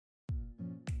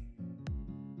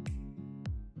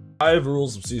5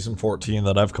 rules of Season 14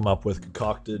 that I've come up with,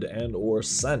 concocted, and or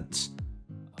sent.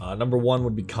 Number 1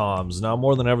 would be comms. Now,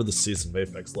 more than ever this season of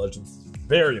Apex Legends, it's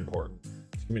very important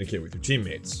to communicate with your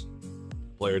teammates.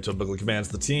 Player typically commands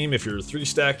the team. If you're 3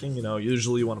 stacking,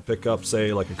 usually you want to pick up,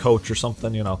 say, like a coach or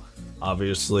something,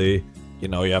 Obviously, you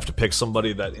have to pick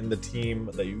somebody that in the team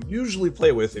that you usually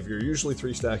play with. If you're usually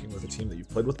 3 stacking with a team that you've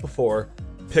played with before,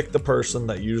 pick the person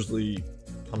that usually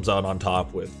comes out on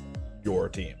top with your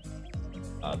team.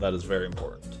 That is very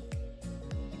important.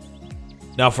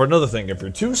 Now, for another thing, if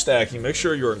you're 2 stacking, make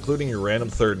sure you're including your random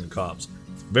third in comms.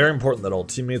 It's very important that all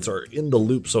teammates are in the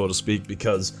loop, so to speak,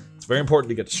 because it's very important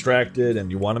to get distracted,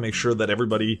 and you want to make sure that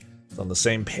everybody is on the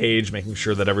same page, making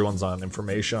sure that everyone's on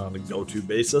information on a go-to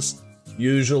basis.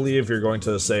 Usually, if you're going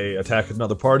to, say, attack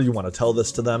another party, you want to tell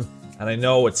this to them. And I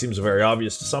know it seems very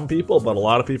obvious to some people, but a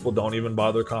lot of people don't even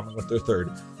bother commenting with their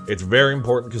third. It's very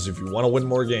important because if you want to win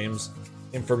more games,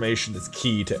 information is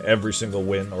key to every single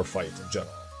win or fight in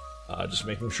general. Just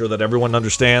making sure that everyone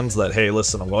understands that, hey,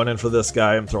 listen, I'm going in for this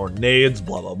guy, I'm throwing nades,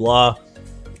 blah, blah, blah.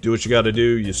 Do what you got to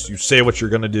do, you say what you're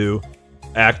going to do,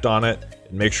 act on it,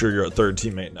 and make sure your third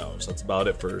teammate knows. That's about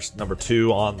it for number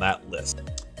 2 on that list.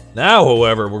 Now,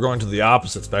 however, we're going to the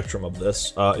opposite spectrum of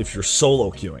this. If you're solo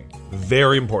queuing,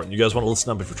 very important. You guys want to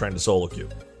listen up if you're trying to solo queue.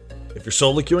 If you're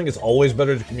solo queuing, it's always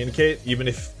better to communicate, even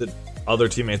if the other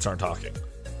teammates aren't talking.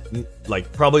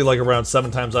 Probably around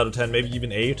 7 times out of 10, maybe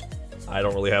even 8. I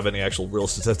don't really have any actual real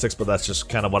statistics, but that's just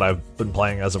kind of what I've been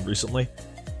playing as of recently.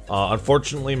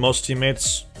 Unfortunately, most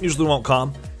teammates usually won't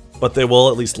comm, but they will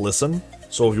at least listen.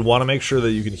 So if you want to make sure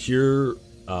that you can hear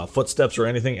footsteps or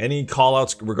anything, any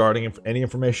callouts regarding any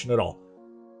information at all,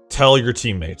 tell your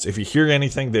teammates. If you hear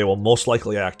anything, they will most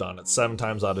likely act on it 7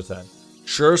 times out of 10.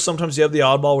 Sure, sometimes you have the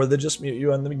oddball where they just mute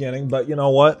you in the beginning, but you know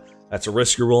what? That's a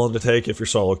risk you're willing to take if you're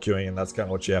solo queuing, and that's kind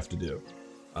of what you have to do.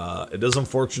 It is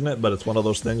unfortunate, but it's one of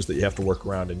those things that you have to work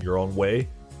around in your own way.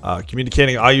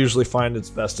 Communicating, I usually find it's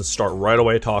best to start right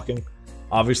away talking.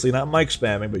 Obviously not mic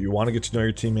spamming, but you want to get to know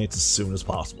your teammates as soon as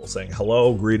possible. Saying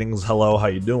hello, greetings, hello, how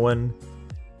you doing,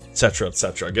 etc,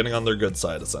 etc. Getting on their good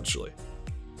side, essentially.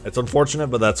 It's unfortunate,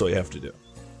 but that's what you have to do.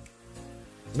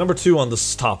 Number 2 on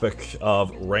this topic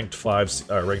of ranked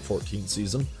 14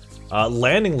 season,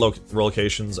 landing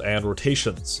locations and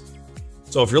rotations.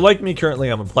 So if you're like me currently,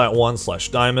 I'm in Plat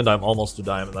 1/Diamond. I'm almost to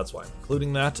Diamond, that's why I'm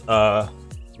including that.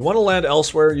 You want to land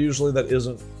elsewhere, usually that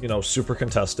isn't, super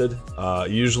contested.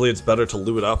 Usually it's better to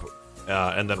loot up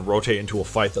and then rotate into a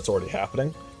fight that's already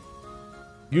happening.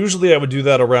 Usually I would do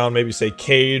that around maybe, say,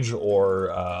 Cage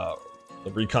or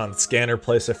the Recon Scanner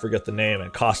place, I forget the name,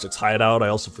 and Caustic's Hideout, I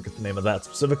also forget the name of that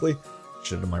specifically.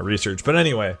 Should have done my research. But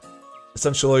anyway,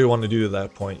 essentially all you want to do at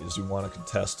that point is you want to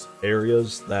contest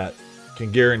areas that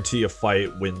can guarantee a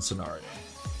fight win scenario.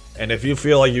 And if you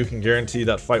feel like you can guarantee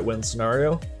that fight win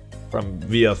scenario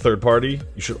via third party,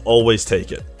 you should always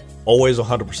take it. Always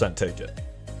 100% take it.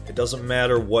 It doesn't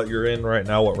matter what you're in right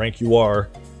now, what rank you are.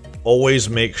 Always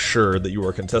make sure that you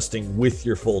are contesting with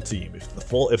your full team.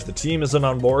 If the team isn't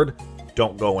on board,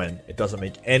 don't go in. It doesn't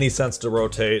make any sense to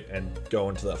rotate and go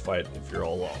into that fight if you're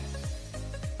all alone.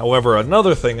 However,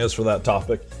 another thing is for that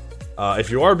topic, if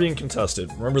you are being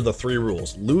contested, remember the 3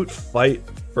 rules. Loot, fight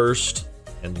first,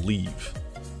 and leave.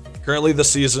 Currently, this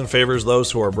season favors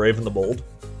those who are brave and the bold.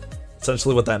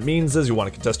 Essentially what that means is you want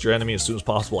to contest your enemy as soon as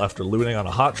possible after looting on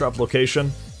a hot drop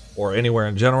location, or anywhere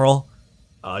in general.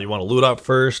 You want to loot up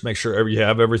first, make sure you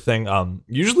have everything.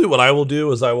 Usually what I will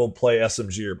do is I will play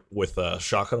SMG with a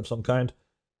shotgun of some kind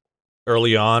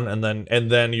early on, and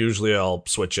then usually I'll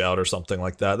switch out or something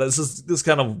like that. This is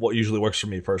kind of what usually works for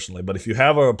me personally. But if you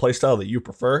have a playstyle that you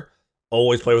prefer,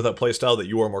 always play with that playstyle that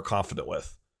you are more confident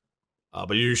with.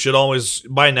 But you should always,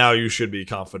 by now, you should be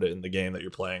confident in the game that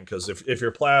you're playing, because if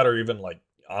you're plat or even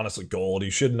honestly gold, you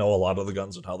should know a lot of the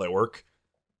guns and how they work.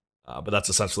 But that's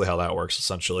essentially how that works.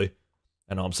 Essentially,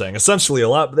 I know I'm saying essentially a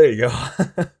lot, but there you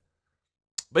go.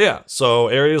 But yeah, so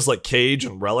areas like Cage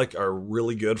and Relic are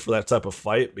really good for that type of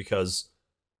fight because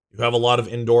you have a lot of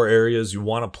indoor areas. You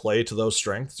want to play to those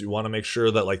strengths. You want to make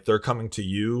sure that they're coming to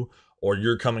you or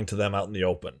you're coming to them out in the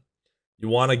open. You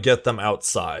want to get them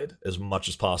outside as much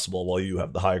as possible while you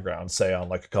have the high ground, say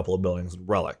on a couple of buildings in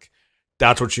Relic.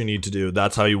 That's what you need to do.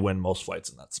 That's how you win most fights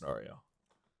in that scenario.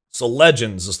 So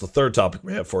Legends is the 3rd topic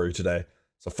we have for you today.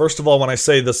 So first of all, when I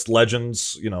say this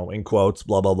Legends, in quotes,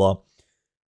 blah, blah, blah,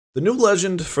 the new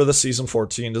legend for this Season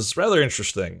 14 is rather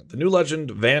interesting. The new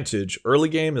legend, Vantage, early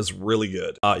game is really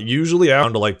good. Usually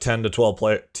down to 10 to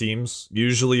 12 teams.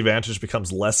 Usually Vantage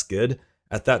becomes less good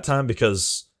at that time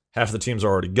because half the teams are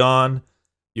already gone.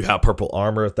 You have purple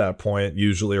armor at that point,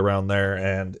 usually around there,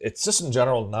 and it's just in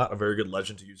general not a very good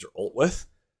legend to use your ult with.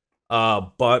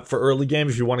 But for early game,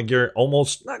 if you want to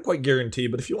almost not quite guarantee,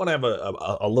 but if you want to have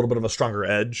a little bit of a stronger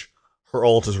edge, her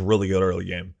ult is really good early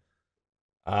game.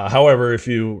 However, if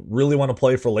you really want to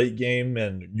play for late game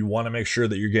and you want to make sure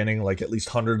that you're getting like at least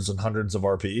hundreds and hundreds of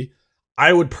RP,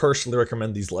 I would personally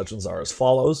recommend these legends are as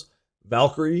follows.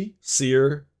 Valkyrie,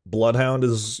 Seer, Bloodhound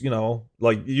is, you know,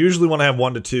 like you usually want to have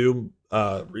 1 to 2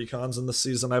 recons in this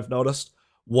season, I've noticed.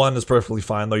 1 is perfectly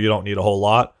fine, though. You don't need a whole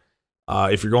lot.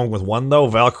 If you're going with 1, though,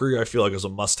 Valkyrie, I feel like is a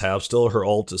must-have still. Her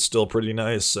ult is still pretty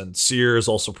nice, and Seer is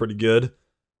also pretty good.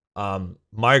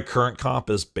 My current comp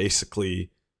is basically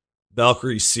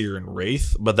Valkyrie, Seer, and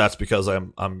Wraith, but that's because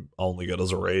I'm only good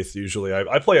as a Wraith, usually.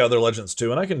 I play other legends,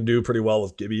 too, and I can do pretty well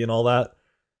with Gibby and all that.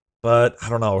 But, I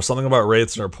don't know, something about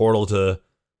Wraiths and our portal to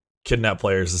kidnap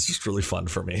players is just really fun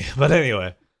for me. But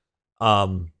anyway,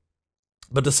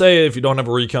 but to say if you don't have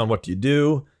a recon, what do you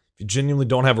do? If you genuinely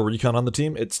don't have a recon on the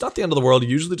team, it's not the end of the world. You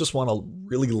usually just want to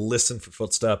really listen for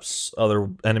footsteps, other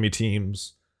enemy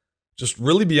teams, just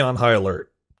really be on high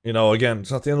alert. You know, again,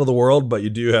 it's not the end of the world, but you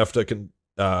do have to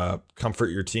comfort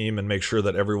your team and make sure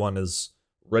that everyone is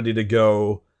ready to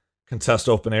go, contest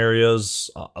open areas,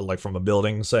 like from a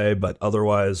building, say, but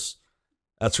otherwise,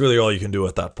 that's really all you can do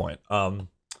at that point.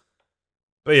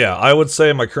 But yeah, I would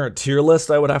say my current tier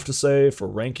list, I would have to say, for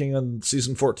ranking on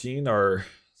Season 14 are,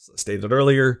 as I stated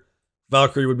earlier,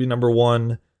 Valkyrie would be number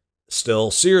 1. Still,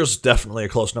 Seer's definitely a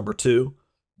close number 2.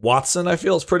 Wattson, I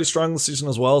feel, is pretty strong this season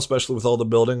as well, especially with all the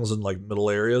buildings and like middle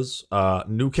areas.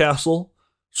 Newcastle,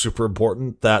 super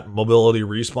important. That mobility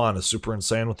respawn is super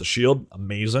insane with the shield.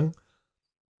 Amazing.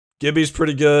 Gibby's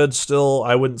pretty good. Still,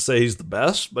 I wouldn't say he's the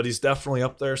best, but he's definitely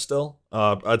up there still.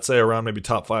 I'd say around maybe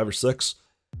top 5 or 6.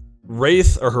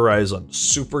 Wraith or Horizon,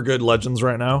 super good legends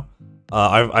right now.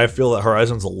 I feel that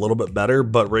Horizon's a little bit better,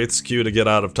 but Wraith's Q to get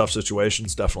out of tough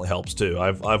situations definitely helps too.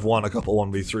 I've won a couple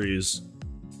 1v3s,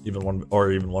 even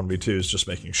 1v2s, just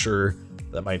making sure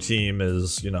that my team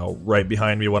is, you know, right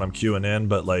behind me when I'm queuing in.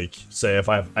 But like, say if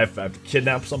I have to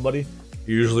kidnap somebody,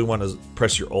 you usually want to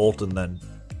press your ult and then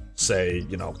say,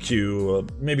 you know, Q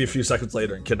maybe a few seconds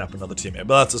later and kidnap another teammate.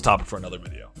 But that's a topic for another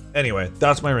video. Anyway,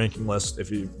 that's my ranking list.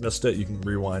 If you missed it, you can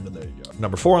rewind and there you go.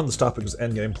 Number 4 on this topic is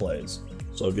endgame plays.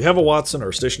 So if you have a Wattson or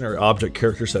a stationary object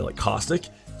character, say like Caustic,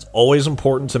 it's always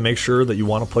important to make sure that you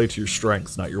want to play to your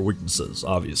strengths, not your weaknesses,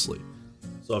 obviously.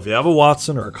 So if you have a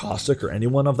Wattson or a Caustic or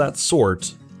anyone of that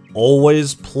sort,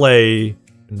 always play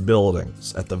in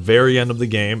buildings at the very end of the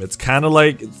game. It's kind of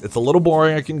like, it's a little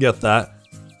boring, I can get that,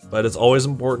 but it's always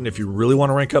important if you really want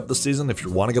to rank up this season, if you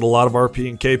want to get a lot of RP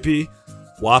and KP,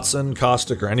 Wattson,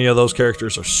 Caustic, or any of those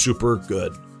characters are super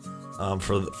good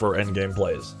for endgame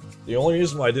plays. The only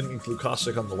reason why I didn't include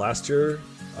Caustic on the last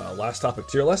topic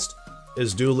tier list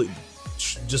is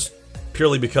just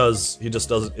purely because he just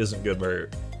isn't good very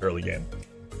early game.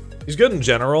 He's good in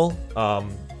general, but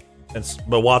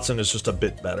Wattson is just a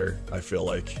bit better, I feel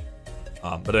like.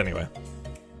 But anyway,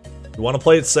 you want to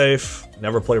play it safe,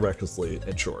 never play recklessly,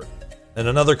 in short. And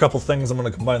another couple things, I'm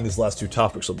going to combine these last 2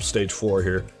 topics of stage 4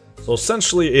 here. So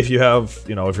essentially, if you have,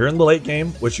 you know, if you're in the late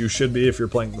game, which you should be if you're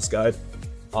playing this guide,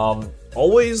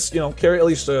 always, you know, carry at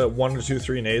least 1 or 2,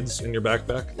 3 nades in your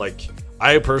backpack. Like,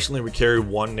 I personally would carry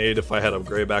 1 nade if I had a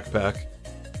gray backpack,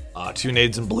 2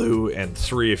 nades in blue, and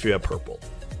 3 if you have purple.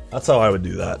 That's how I would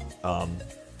do that.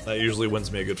 That usually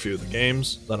wins me a good few of the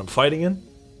games that I'm fighting in.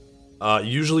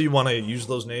 Usually you want to use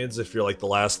those nades if you're like the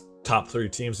last top 3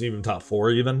 teams, even top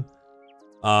 4 even.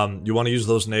 You want to use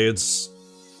those nades.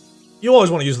 You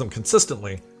always want to use them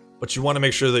consistently, but you want to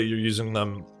make sure that you're using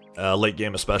them late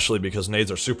game especially, because nades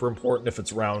are super important if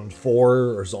it's round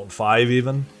 4 or zone 5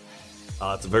 even.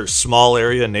 It's a very small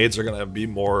area. Nades are going to be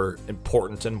more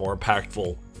important and more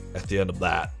impactful at the end of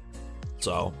that.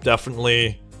 So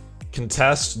definitely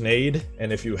contest, nade,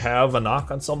 and if you have a knock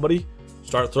on somebody,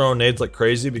 start throwing nades like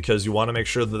crazy because you want to make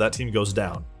sure that that team goes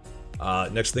down.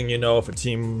 Next thing you know, if a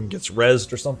team gets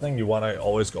rezzed or something, you want to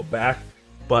always go back.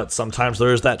 But sometimes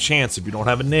there is that chance if you don't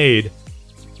have a nade,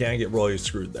 you can get really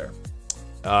screwed there.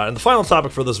 And the final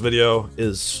topic for this video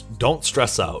is don't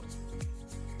stress out.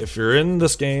 If you're in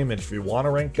this game and if you want to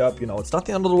rank up, you know, it's not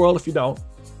the end of the world if you don't.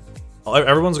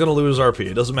 Everyone's going to lose RP.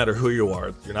 It doesn't matter who you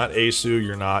are. You're not Asu,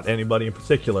 you're not anybody in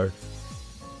particular.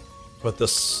 But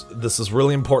this is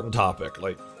really important topic.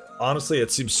 Like, honestly,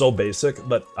 it seems so basic,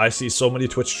 but I see so many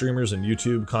Twitch streamers and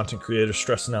YouTube content creators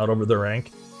stressing out over their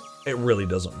rank. It really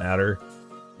doesn't matter.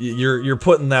 You're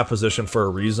put in that position for a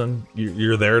reason.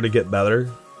 You're there to get better.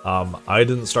 I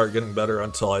didn't start getting better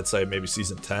until I'd say maybe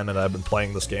season 10, and I've been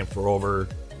playing this game for over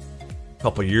a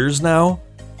couple years now.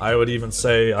 I would even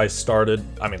say I started,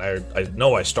 I mean, I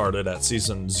know I started at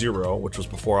season 0, which was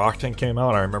before Octane came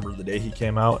out. I remember the day he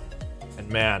came out.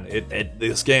 And man,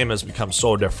 this game has become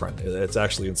so different. It's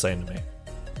actually insane to me.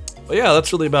 But yeah,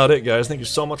 that's really about it, guys. Thank you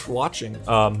so much for watching.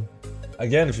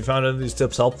 Again, if you found any of these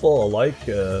tips helpful, a like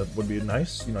would be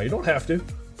nice. You know, you don't have to.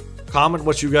 Comment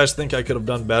what you guys think I could have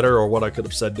done better or what I could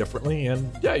have said differently.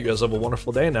 And yeah, you guys have a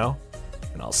wonderful day now.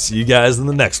 And I'll see you guys in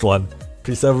the next one.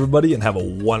 Peace out, everybody, and have a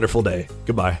wonderful day.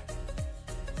 Goodbye.